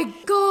my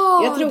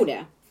god! Jag tror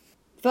det.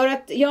 För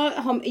att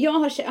jag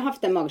har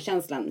haft den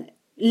magkänslan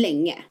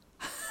länge.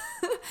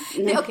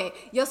 Nej, okej.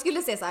 Jag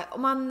skulle säga så här,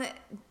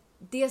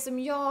 det som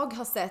jag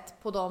har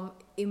sett på dem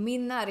i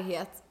min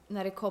närhet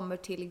när det kommer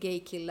till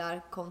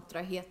gaykillar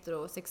kontra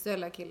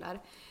heterosexuella killar,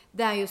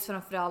 det är just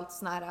framförallt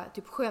såna här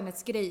typ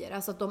skönhetsgrejer.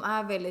 Alltså att de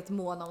är väldigt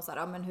måna om så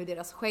här, men hur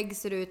deras skägg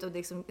ser ut och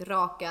liksom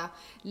raka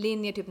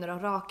linjer typ när de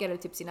rakar, eller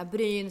typ sina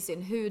bryn,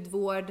 sin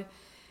hudvård,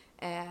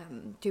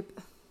 typ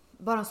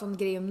bara en sån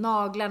grej om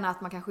naglarna,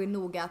 att man kanske är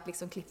noga att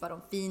liksom klippa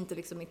dem fint och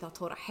liksom inte ha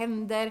torra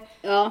händer.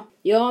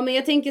 Ja, men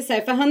jag tänker så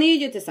här, för han är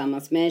ju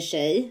tillsammans med en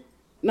tjej,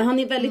 men han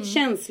är väldigt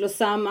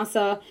känslosam.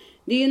 Alltså,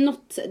 det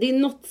är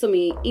något som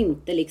är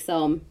inte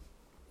liksom,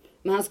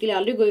 men han skulle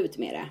aldrig gå ut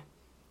med det.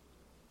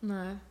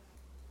 Nej.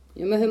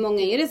 Ja, men hur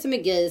många är det som är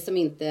gay som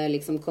inte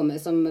liksom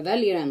som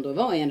väljer ändå att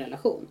vara i en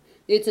relation?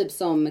 Det är ju typ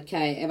som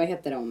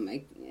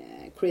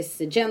Kris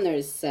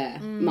Jenners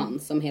man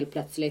som helt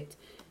plötsligt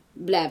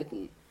blev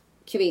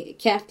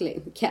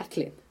Caitlyn.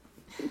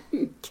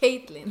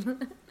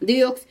 Det är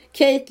ju också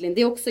Caitlyn,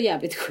 det är också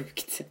jävligt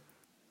sjukt.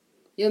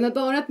 Ja, men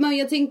bara att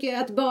jag tänker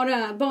att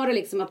bara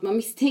liksom att man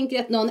misstänker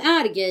att någon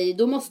är gay,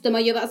 då måste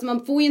man ju, alltså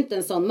man får ju inte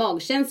en sån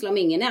magkänsla om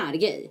ingen är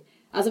gay.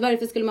 Alltså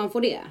varför skulle man få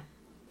det?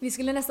 Vi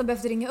skulle nästan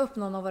behövt ringa upp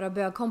någon av våra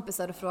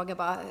bögkompisar och fråga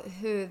bara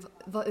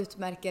vad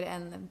utmärker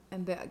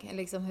en bög? Eller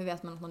liksom, hur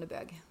vet man att någon är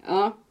bög?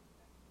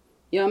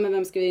 Ja, men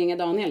vem ska vi ringa?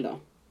 Daniel då?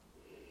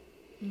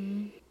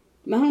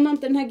 Men han har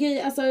inte den här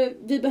grejen, alltså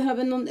vi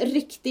behöver någon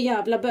riktig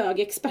jävla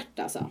bögexpert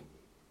alltså.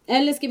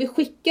 Eller ska vi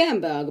skicka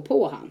en bög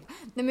på han?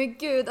 Nej men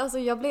gud, alltså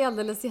jag blir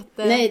alldeles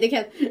Nej, det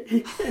kan...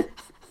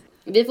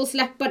 Vi får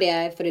släppa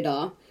det för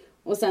idag.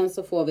 Och sen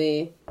så får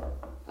vi...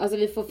 Alltså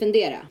vi får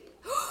fundera.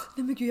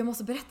 Nej men gud, jag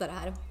måste berätta det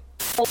här.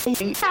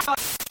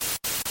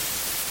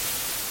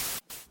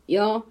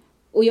 Ja,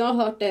 och jag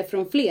har hört det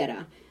från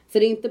flera. Så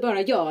det är inte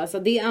bara jag, alltså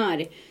det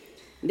är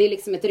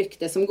liksom ett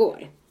rykte som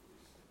går.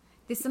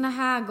 Det är såna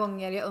här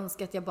gånger jag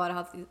önskar att jag bara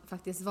hade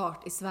faktiskt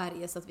varit i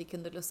Sverige så att vi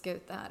kunde luska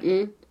ut det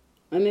här.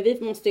 Ja, men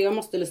jag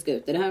måste luska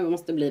ut det. Det här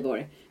måste bli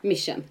vår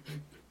mission.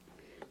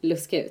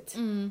 Luska ut.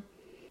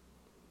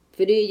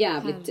 För det är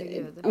jävligt...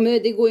 Ja,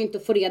 men det går ju inte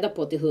att få reda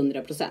på till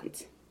 100%.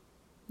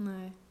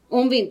 Nej.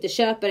 Om vi inte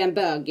köper en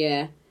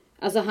bög...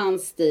 Alltså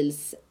hans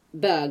stils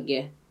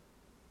bög...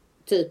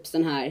 Typ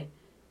sån här...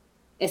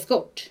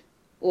 Eskort.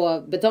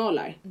 Och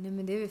betalar. Nej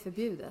men det är väl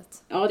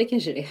förbjudet. Ja, det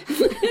kanske det är.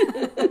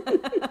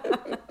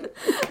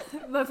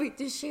 Man fick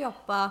inte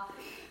köpa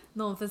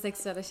någon för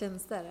sexuella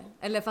tjänster.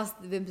 Eller fast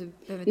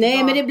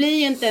Nej, men det blir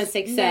ju inte en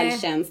sexuell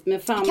tjänst. Men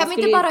fan, kan vi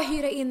inte bara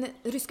hyra in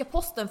ryska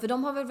posten? För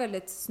de har väl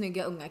väldigt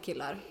snygga unga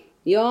killar.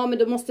 Ja, men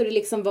då måste det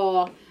liksom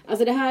vara...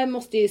 Alltså det här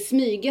måste ju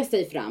smyga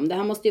sig fram. Det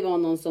här måste ju vara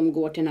någon som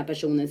går till den här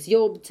personens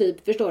jobb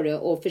typ, förstår du?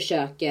 Och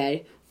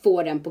försöker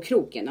få den på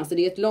kroken. Alltså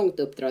det är ett långt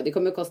uppdrag. Det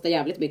kommer att kosta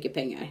jävligt mycket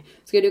pengar.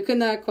 Skulle du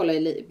kunna kolla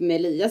med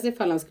Elias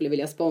ifall han skulle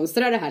vilja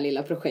sponsra det här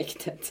lilla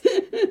projektet?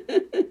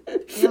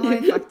 Jag har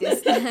ju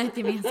faktiskt ett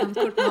gemensamt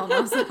kort med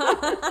honom. Så.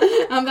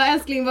 Han bara,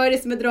 älskling, vad är det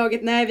som är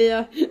draget? Nej, vi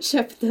har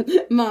köpt en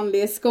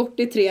manlig eskort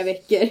i 3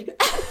 veckor.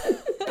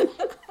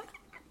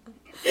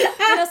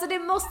 Men alltså det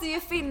måste ju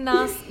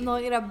finnas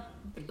några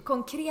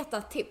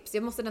konkreta tips.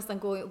 Jag måste nästan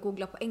gå och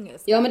googla på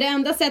engelska. Ja, men det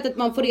enda sättet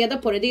man får reda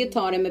på det är att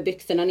ta det med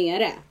byxorna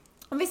nere.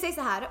 Om vi säger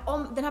så här,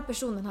 om den här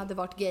personen hade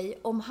varit gay,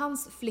 om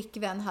hans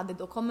flickvän hade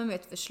då kommit med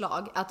ett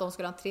förslag att de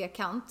skulle ha en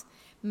trekant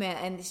med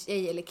en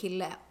tjej eller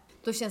kille,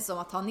 då känns det som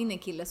att ta in en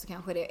kille så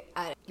kanske det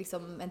är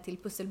liksom en till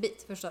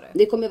pusselbit, förstår du?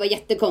 Det kommer vara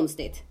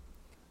jättekonstigt.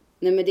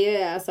 Nej, men det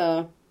är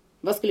alltså...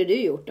 Vad skulle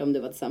du gjort om du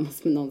var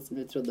tillsammans med någon som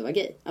du trodde var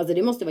gay? Alltså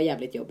det måste vara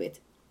jävligt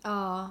jobbigt.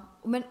 Ja,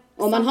 men...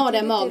 Om man har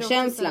den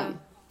magkänslan.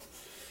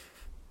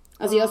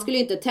 Alltså jag skulle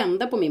inte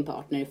tända på min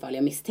partner ifall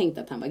jag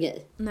misstänkte att han var gay.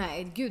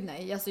 Nej, gud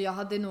nej. Alltså jag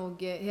hade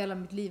nog, hela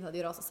mitt liv hade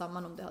ju rasat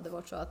samman om det hade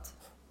varit så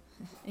att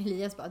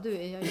Elias bara, du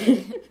är jag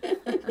gay.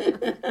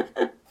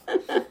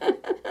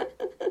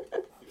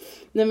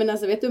 Nej men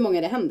alltså vet du hur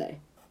många det händer?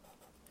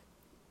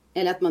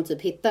 Eller att man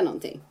typ hittar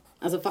någonting.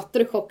 Alltså fattar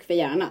du chock för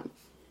hjärnan?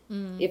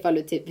 Ifall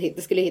du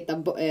typ skulle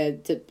hitta,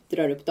 typ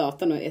drar upp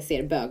datorn och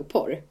ser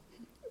bögporr.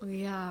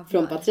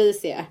 Från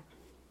Patricia.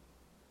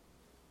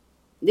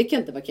 Det kan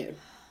inte vara kul.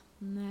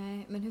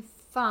 Nej, men hur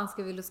fan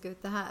ska vi luska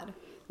ut det här?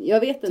 Jag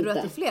vet inte. Tror du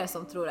att det är fler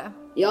som tror det?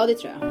 Ja, det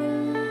tror jag.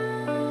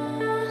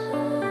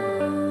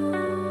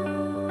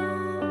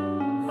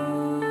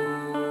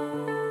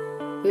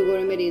 Hur går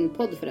det med din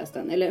podd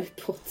förresten? Eller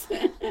podd?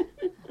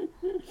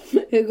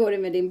 Hur går det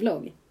med din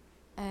blogg?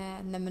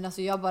 Nej men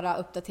alltså jag bara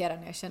uppdaterar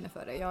när jag känner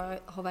för det. Jag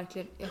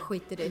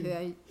skiter i hur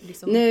jag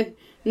liksom...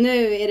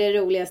 Nu är det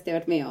roligaste jag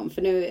varit med om.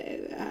 För nu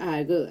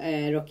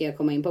råkar jag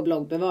komma in på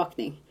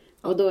bloggbevakning.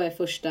 Och då är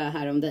första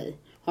här om dig.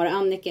 Har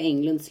Annika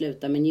Englund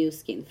slutat med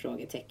Newskin?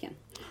 Frågetecken.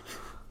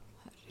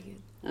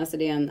 Herregud. Alltså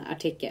det är en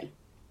artikel.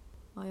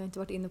 Ja, jag har inte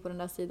varit inne på den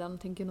där sidan.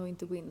 Tänker nog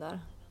inte gå in där.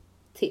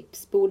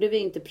 Tips. Borde vi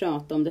inte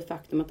prata om det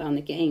faktum att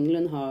Annika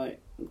Englund har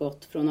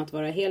gått från att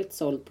vara helt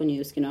såld på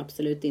Newskin och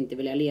absolut inte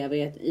vilja leva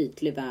i ett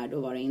ytlig värld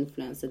och vara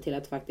influencer till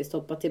att faktiskt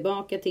hoppa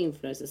tillbaka till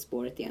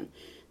influencerspåret igen.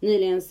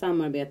 Nyligen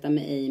samarbeta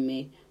med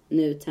Amy,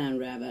 nu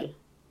Tanravel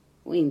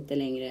och inte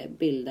längre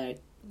bildar.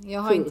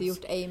 Jag har inte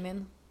gjort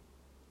Amin.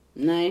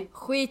 Nej.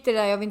 Skit i det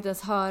där, jag vill inte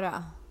ens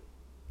höra.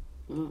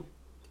 Ja.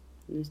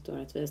 Nu står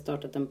det att vi har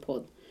startat en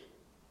podd.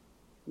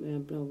 Vi har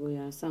blogg och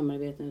gör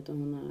samarbeten utan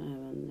hon har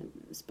även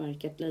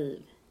sparkat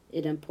liv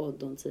i den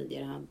podd hon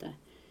tidigare hade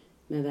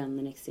med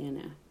vännen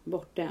Xenia.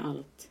 Borta är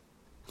allt.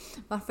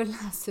 Varför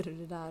läser du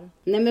det där?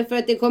 Nej men för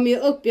att det kommer ju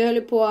upp, jag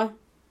höll på.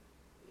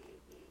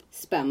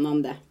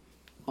 Spännande.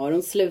 Har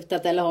hon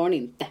slutat eller har hon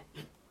inte?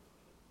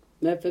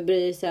 Men för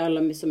bryr sig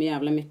alla så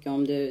jävla mycket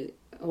om du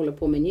håller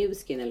på med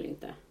Newskin eller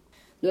inte.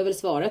 Du har väl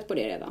svarat på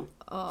det redan?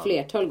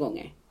 Flertal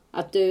gånger.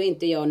 Att du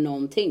inte gör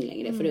någonting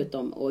längre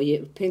förutom att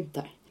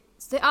julpyntar.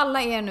 Så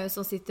alla er nu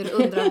som sitter och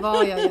undrar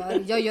vad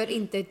jag gör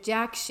inte ett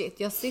jack shit.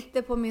 Jag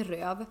sitter på min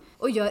röv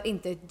och gör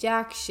inte ett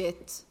jack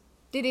shit.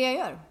 Det är det jag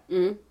gör.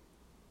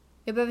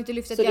 Jag behöver inte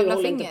lyfta ett jävla finger.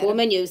 Så du håller inte på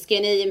med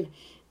njusken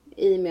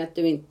i med att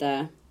du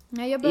inte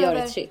gör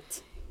ett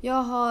shit?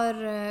 Jag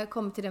har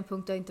kommit till den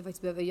punkt där jag inte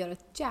faktiskt behöver göra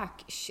ett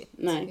jack shit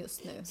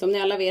just nu. Som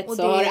ni alla vet och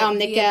så har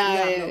Annika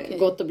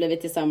gått och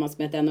blivit tillsammans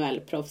med ett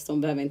NHL-proffs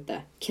som behöver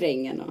inte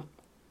krängen och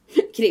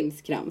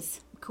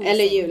krimskrams. Cool.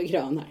 Eller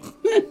julgranar.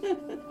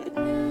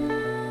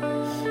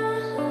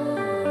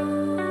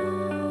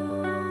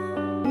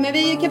 Men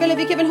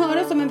vi kan väl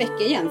höras om en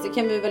vecka igen, så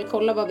kan vi väl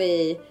kolla vad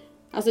vi...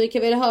 Alltså vi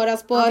kan väl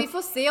höras på... Ja, vi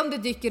får se om det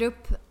dyker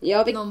upp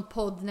någon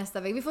podd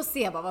nästa vecka. Vi får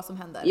se vad som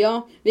händer.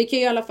 Ja, vi kan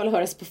ju i alla fall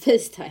höras på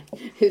FaceTime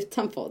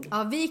utan podd.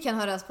 Ja, vi kan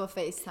höras på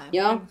FaceTime,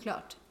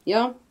 självklart.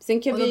 Ja,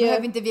 sen kan och då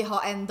behöver inte vi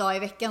ha en dag i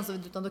veckan,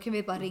 utan då kan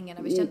vi bara ringa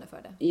när vi känner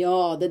för det.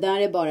 Ja, det där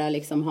är bara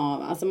liksom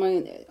alltså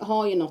man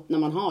har ju något när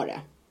man har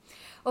det.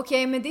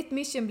 Okej, men ditt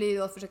mission blir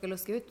ju att försöka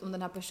luska ut om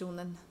den här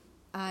personen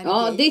är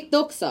gay. Ditt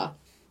också.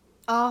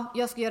 Ja,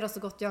 jag ska göra så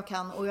gott jag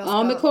kan. Och jag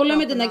ska men kolla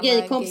med dina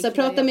gaykompisar.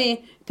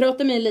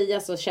 Prata med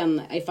Elias och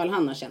känn ifall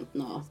han har känt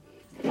något.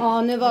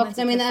 Ja, nu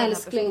vaknar min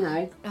älskling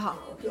här. Jaha.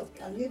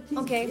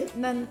 Okej,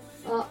 men...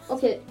 Ja,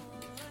 okej.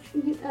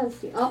 Min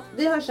älskling. Ja,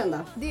 vi hörs sen då.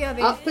 Det gör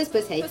vi. Ja, puss,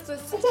 hej. Puss.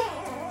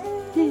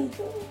 Hej.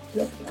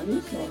 Klockan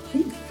är snart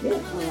 10.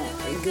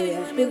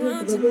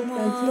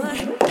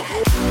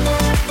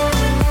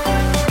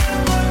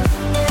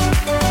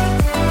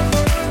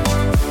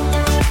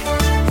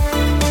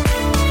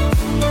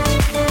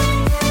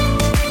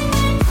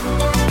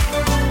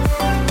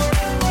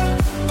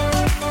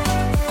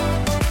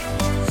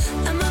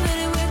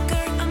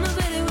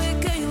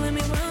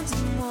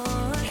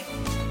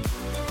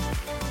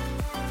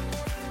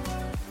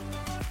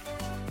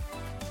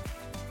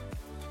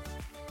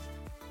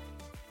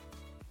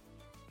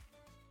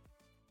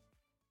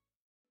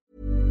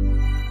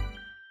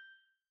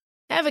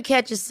 Ever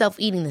catch yourself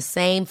eating the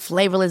same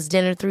flavorless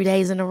dinner 3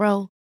 days in a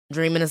row?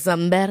 Dreaming of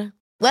something better?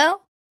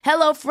 Well,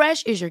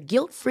 HelloFresh is your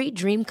guilt-free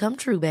dream come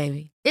true,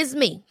 baby. It's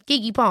me,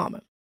 Keke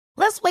Palmer.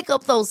 Let's wake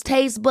up those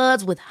taste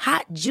buds with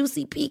hot,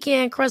 juicy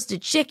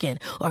pecan-crusted chicken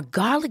or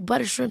garlic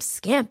butter shrimp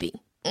scampi.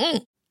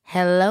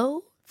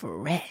 Hello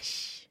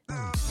Fresh.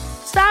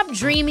 Stop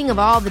dreaming of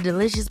all the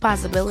delicious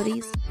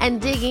possibilities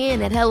and dig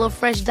in at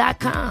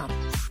HelloFresh.com.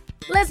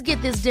 Let's get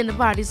this dinner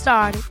party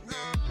started.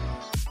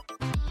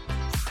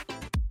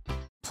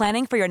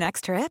 Planning for your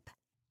next trip?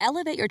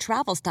 Elevate your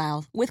travel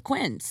style with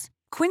Quince.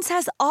 Quince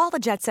has all the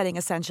jet-setting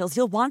essentials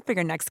you'll want for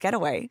your next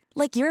getaway,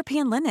 like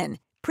European linen,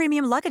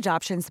 premium luggage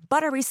options,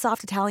 buttery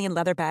soft Italian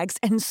leather bags,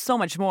 and so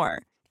much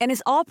more. And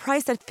is all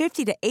priced at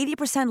 50 to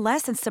 80%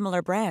 less than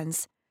similar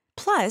brands.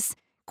 Plus,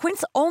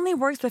 Quince only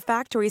works with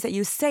factories that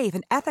use safe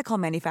and ethical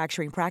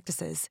manufacturing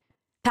practices.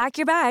 Pack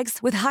your bags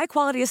with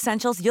high-quality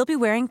essentials you'll be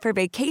wearing for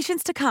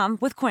vacations to come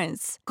with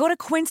Quince. Go to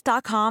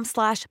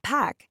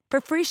quince.com/pack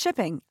for free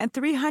shipping and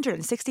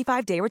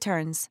 365-day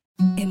returns.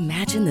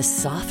 Imagine the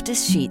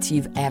softest sheets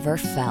you've ever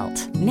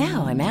felt.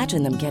 Now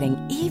imagine them getting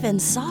even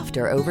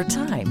softer over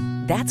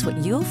time. That's what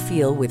you'll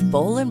feel with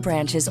Boll &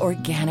 Branch's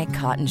organic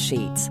cotton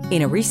sheets.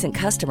 In a recent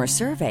customer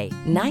survey,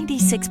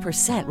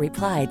 96%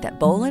 replied that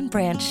Boll &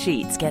 Branch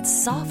sheets get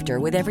softer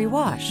with every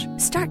wash.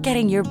 Start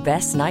getting your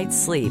best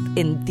night's sleep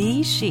in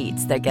these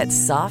sheets that get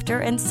softer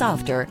and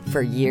softer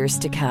for years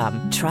to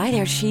come. Try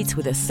their sheets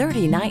with a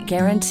 30-night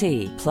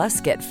guarantee.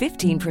 Plus, get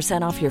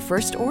 15% off your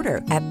first order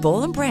at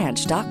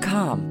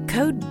bollandbranch.com.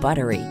 Code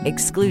BUTTERY.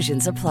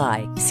 Exclusions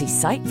apply. See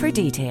site for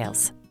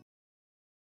details.